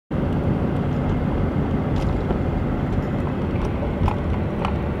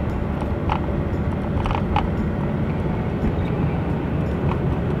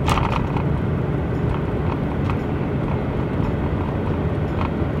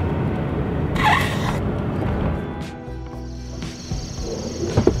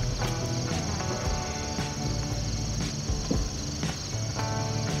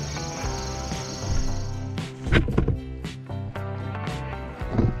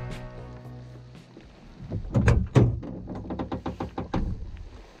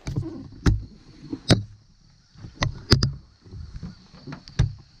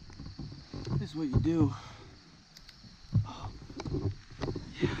do.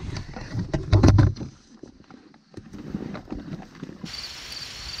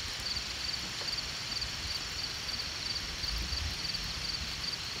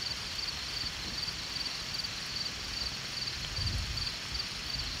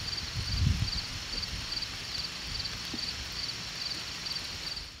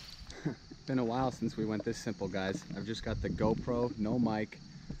 Been a while since we went this simple, guys. I've just got the GoPro, no mic,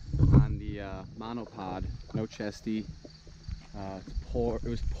 on the monopod, no chesty. It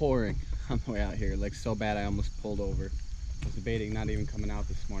was pouring on the way out here, like so bad I almost pulled over. I was debating not even coming out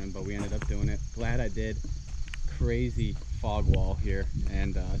this morning, but we ended up doing it. Glad I did. Crazy fog wall here,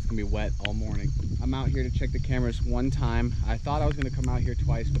 and it's gonna be wet all morning. I'm out here to check the cameras one time. I thought I was gonna come out here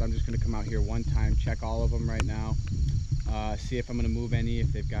twice, but I'm just gonna come out here one time, check all of them right now. See if I'm gonna move any,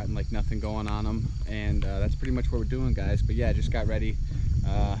 if they've gotten like nothing going on them, and that's pretty much what we're doing, guys. But yeah, just got ready.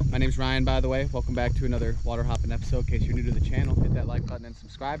 My name's Ryan, by the way. Welcome back to another WaterHopin episode. In case you're new to the channel, hit that like button and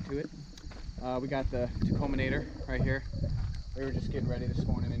subscribe to it. We got the Tacominator right here. We were just getting ready this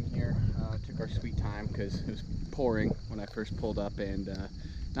morning in here. Took our sweet time because it was pouring when I first pulled up, and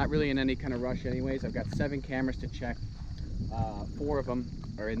not really in any kind of rush anyways. I've got 7 cameras to check. 4 of them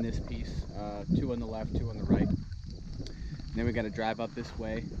are in this piece, 2 on the left, 2 on the right. Then we got to drive up this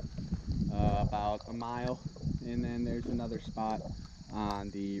way about a mile, and then there's another spot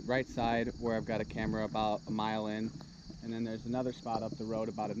on the right side where I've got a camera about a mile in, and then there's another spot up the road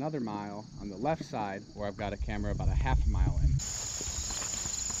about another mile on the left side where I've got a camera about a half a mile in.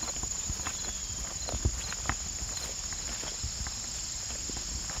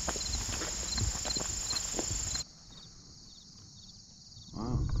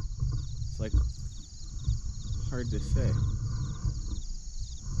 Wow, it's like hard to say.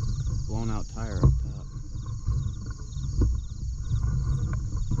 Blown out tire up top.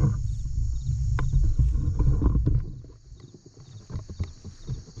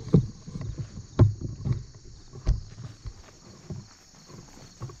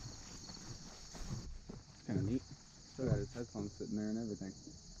 It's kind of neat. Still got his headphones sitting there and everything,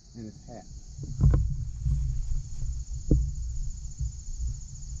 and his hat.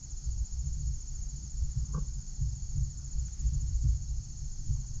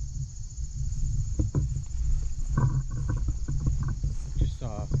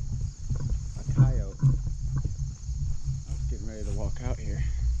 Saw a coyote. I was getting ready to walk out here.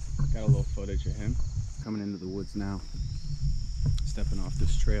 Got a little footage of him coming into the woods now, stepping off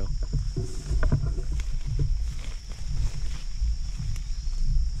this trail.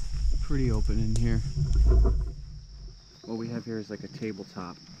 Pretty open in here. What we have here is like a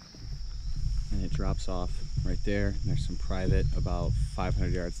tabletop, and it drops off right there, and there's some private about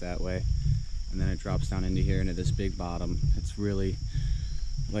 500 yards that way, and then it drops down into here into this big bottom. It's really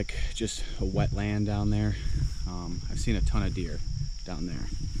like just a wetland down there. I've seen a ton of deer down there.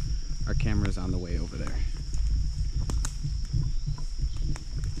 Our camera's on the way over there.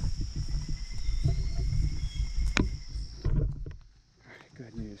 Alright,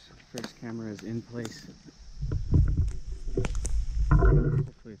 good news. First camera is in place.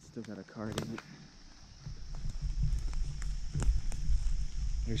 Hopefully it's still got a card in it.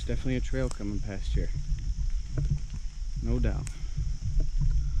 There's definitely a trail coming past here. No doubt.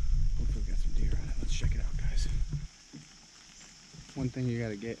 Hopefully we got some deer on it. Let's check it out, guys. One thing you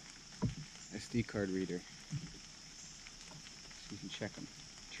gotta get, SD card reader, so you can check them.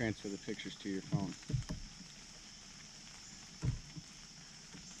 Transfer the pictures to your phone.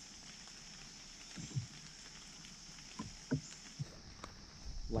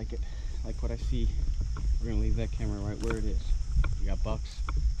 Like it, like what I see. We're gonna leave that camera right where it is. We got bucks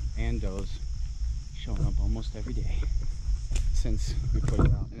and does showing up almost every day since we put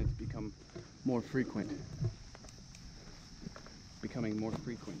it out, and it's become more frequent. Becoming more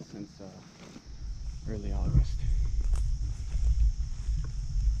frequent since early August.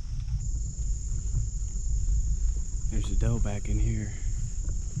 There's a doe back in here.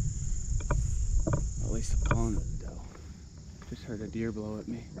 Or at least a pawn of the doe. Just heard a deer blow at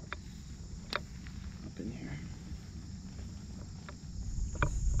me up in here.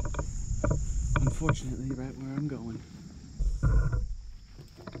 Unfortunately, right where I'm going.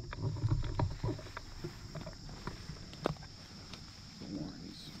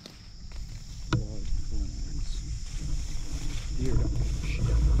 Deer don't give a shit.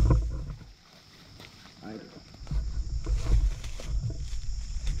 I do.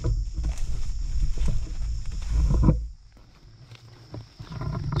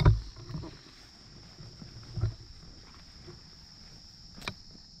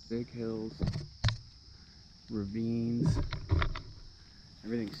 Big hills, ravines,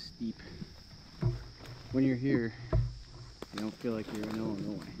 everything's steep. when you're here, you don't feel like you're in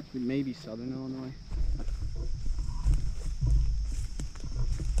Illinois. Maybe southern Illinois.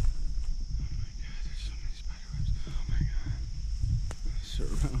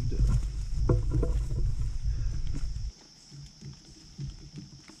 Surrounded.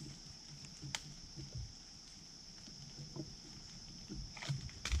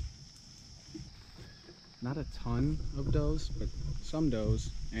 Not a ton of does, but some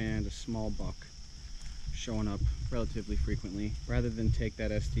does and a small buck showing up relatively frequently. Rather than take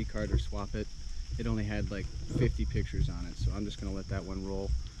that SD card or swap it, it only had like 50 pictures on it, so I'm just gonna let that one roll.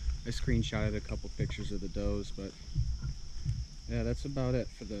 I screenshotted a couple pictures of the does, but yeah, that's about it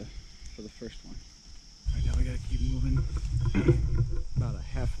for the first one. Right now we gotta keep moving about a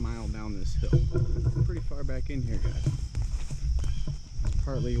half mile down this hill. Pretty far back in here, guys. That's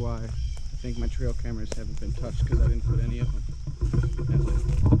partly why I think my trail cameras haven't been touched, because I didn't put any of them. That's it.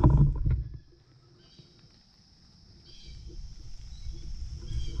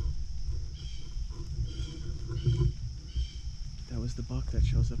 That was the buck that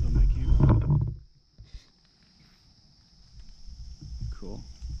shows up on my camera. Cool.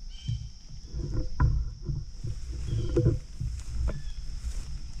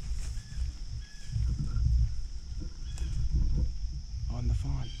 On the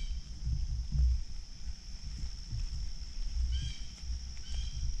fawn.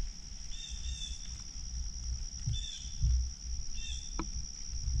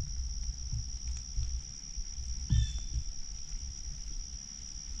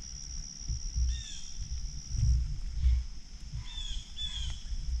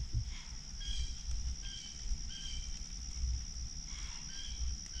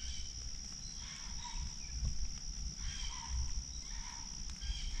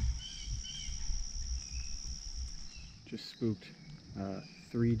 Just spooked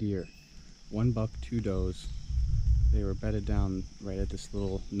 3 deer, 1 buck, 2 does. They were bedded down right at this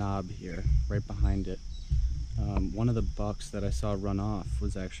little knob here, right behind it. One of the bucks that I saw run off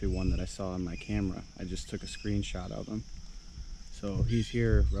was actually one that I saw on my camera. I just took a screenshot of him. So he's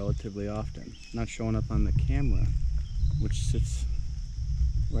here relatively often. Not showing up on the camera, which sits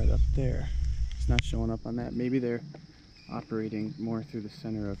right up there. It's not showing up on that. Maybe they're operating more through the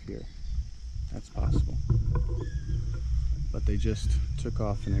center of here. That's possible. But they just took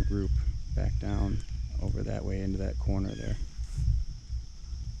off in a group back down over that way into that corner there.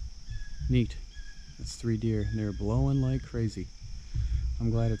 Neat. That's 3 deer, and they're blowing like crazy.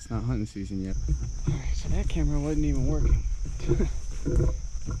 I'm glad it's not hunting season yet. Alright, so that camera wasn't even working.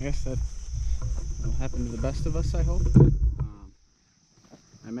 I guess that'll happen to the best of us, I hope.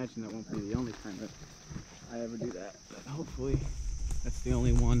 I imagine that won't be the only time that I ever do that, but hopefully that's the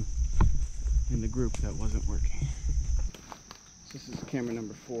only one in the group that wasn't working. This is camera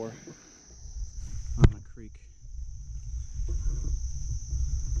number 4 on a creek.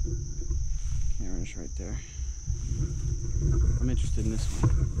 Camera's right there. I'm interested in this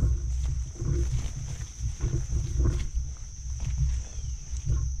one.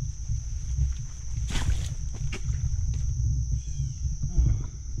 Oh.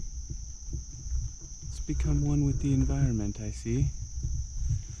 It's become one with the environment, I see.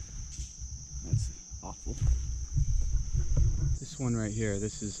 That's awful. This one right here,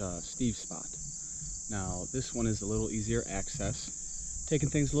 this is Steve's spot. Now this one is a little easier access, taking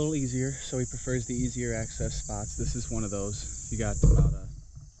things a little easier, so he prefers the easier access spots. This is one of those. You got about a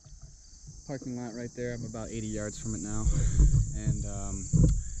parking lot right there. I'm about 80 yards from it now, and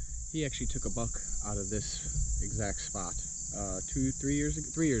he actually took a buck out of this exact spot 3 years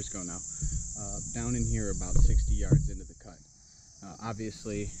ago now, down in here about 60 yards into the cut.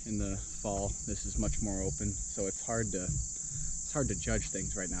 Obviously in the fall this is much more open, so it's hard to judge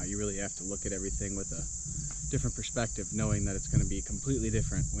things right now. You really have to look at everything with a different perspective, knowing that it's going to be completely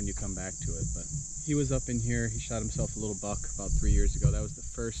different when you come back to it. But he was up in here. He shot himself a little buck about 3 years ago. That was the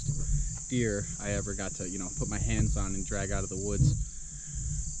first deer I ever got to, put my hands on and drag out of the woods,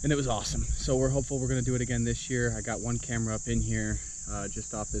 and it was awesome. So we're hopeful we're going to do it again this year. I got one camera up in here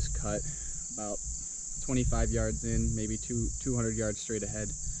just off this cut, about 25 yards in, maybe 200 yards straight ahead,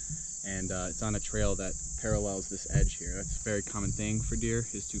 and it's on a trail that parallels this edge here. That's a very common thing for deer,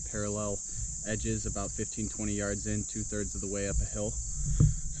 is to parallel edges about 15-20 yards in, 2/3 of the way up a hill.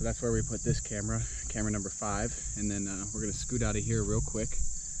 So that's where we put this camera number 5, and then we're going to scoot out of here real quick,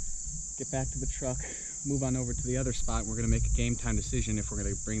 get back to the truck, move on over to the other spot, and we're going to make a game time decision if we're going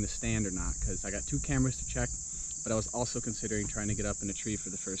to bring the stand or not, because I got 2 cameras to check, but I was also considering trying to get up in a tree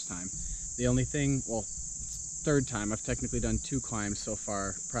for the first time. The only thing, well, third time, I've technically done 2 climbs so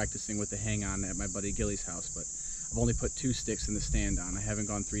far practicing with the hang-on at my buddy Gilly's house, but I've only put 2 sticks in the stand on. I haven't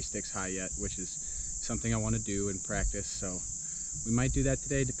gone 3 sticks high yet, which is something I want to do and practice. So we might do that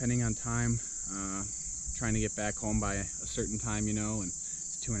today depending on time. Trying to get back home by a certain time, you know, and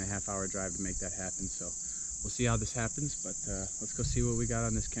it's a 2.5 hour drive to make that happen. So we'll see how this happens, but let's go see what we got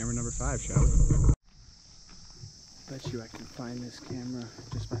on this camera number 5, shall we? Bet you I can find this camera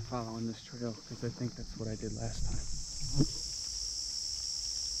just by following this trail, because I think that's what I did last time.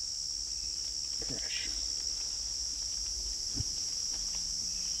 Fresh.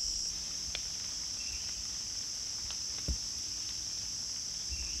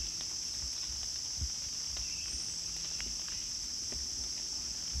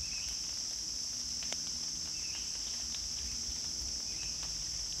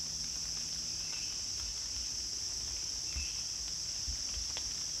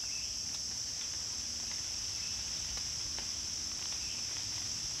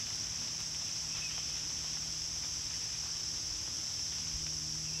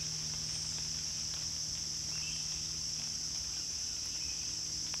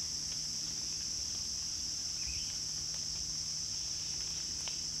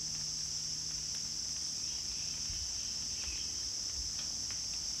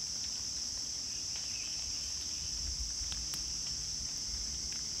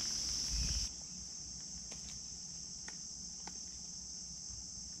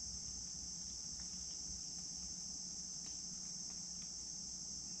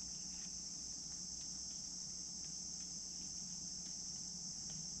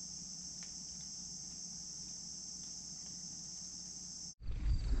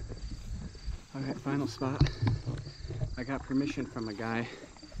 Alright, final spot. I got permission from a guy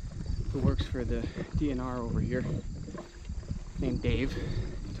who works for the DNR over here, named Dave.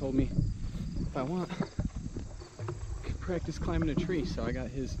 He told me if I want, I could practice climbing a tree. So I got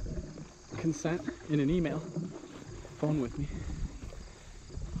his consent in an email, phone with me.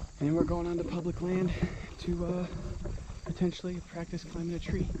 And we're going on to public land to potentially practice climbing a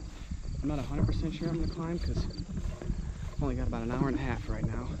tree. I'm not 100% sure I'm going to climb because I've only got about an hour and a half right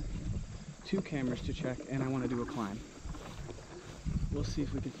now. 2 cameras to check, and I want to do a climb. We'll see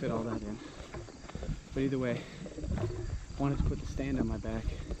if we can fit all that in. But either way, I wanted to put the stand on my back,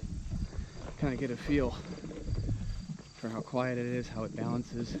 kind of get a feel for how quiet it is, how it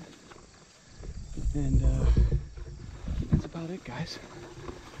balances, and that's about it, guys.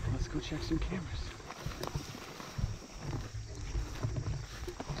 Let's go check some cameras.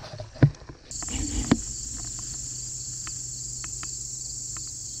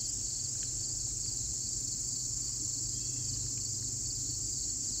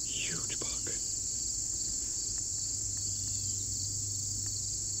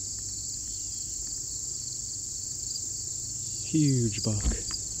 Huge buck.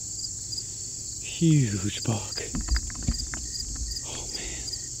 Huge buck. Oh man.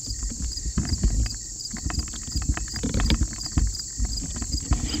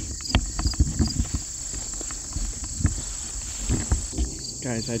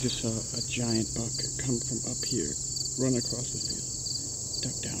 Guys, I just saw a giant buck come from up here, run across the field,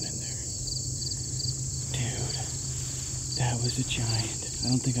 duck down in there. Dude, that was a giant. I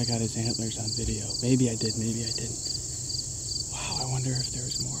don't think I got his antlers on video. Maybe I did, maybe I didn't. I wonder if there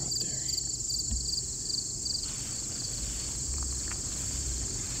was more up there.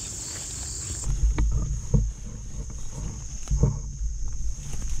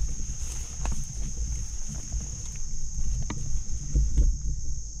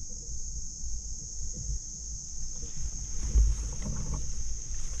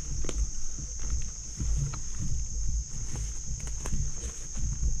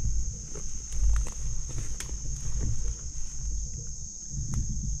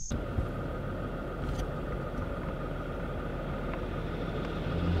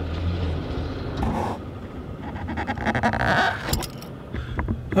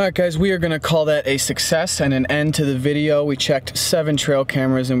 Alright guys, we are going to call that a success and an end to the video. We checked 7 trail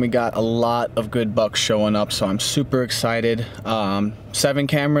cameras and we got a lot of good bucks showing up, so I'm super excited. 7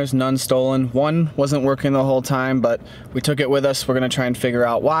 cameras, none stolen. 1 wasn't working the whole time, but we took it with us. We're going to try and figure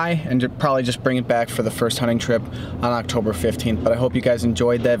out why and probably just bring it back for the first hunting trip on October 15th. But I hope you guys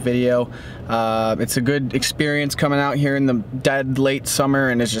enjoyed that video. It's a good experience coming out here in the dead late summer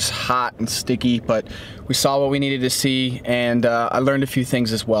and it's just hot and sticky, but we saw what we needed to see, and I learned a few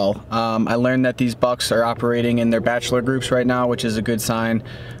things as well. I learned that these bucks are operating in their bachelor groups right now, which is a good sign.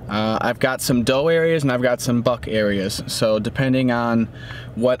 I've got some doe areas and I've got some buck areas, so depending on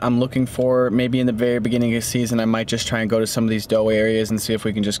what I'm looking for. Maybe in the very beginning of the season, I might just try and go to some of these doe areas and see if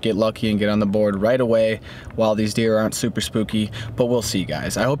we can just get lucky and get on the board right away while these deer aren't super spooky, but we'll see,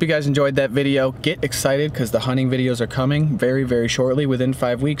 guys. I hope you guys enjoyed that video. Get excited because the hunting videos are coming very, very shortly. Within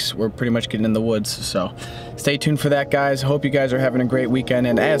 5 weeks, we're pretty much getting in the woods, so stay tuned for that, guys. Hope you guys are having a great weekend,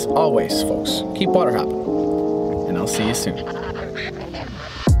 and as always, folks, keep water hopping, and I'll see you soon.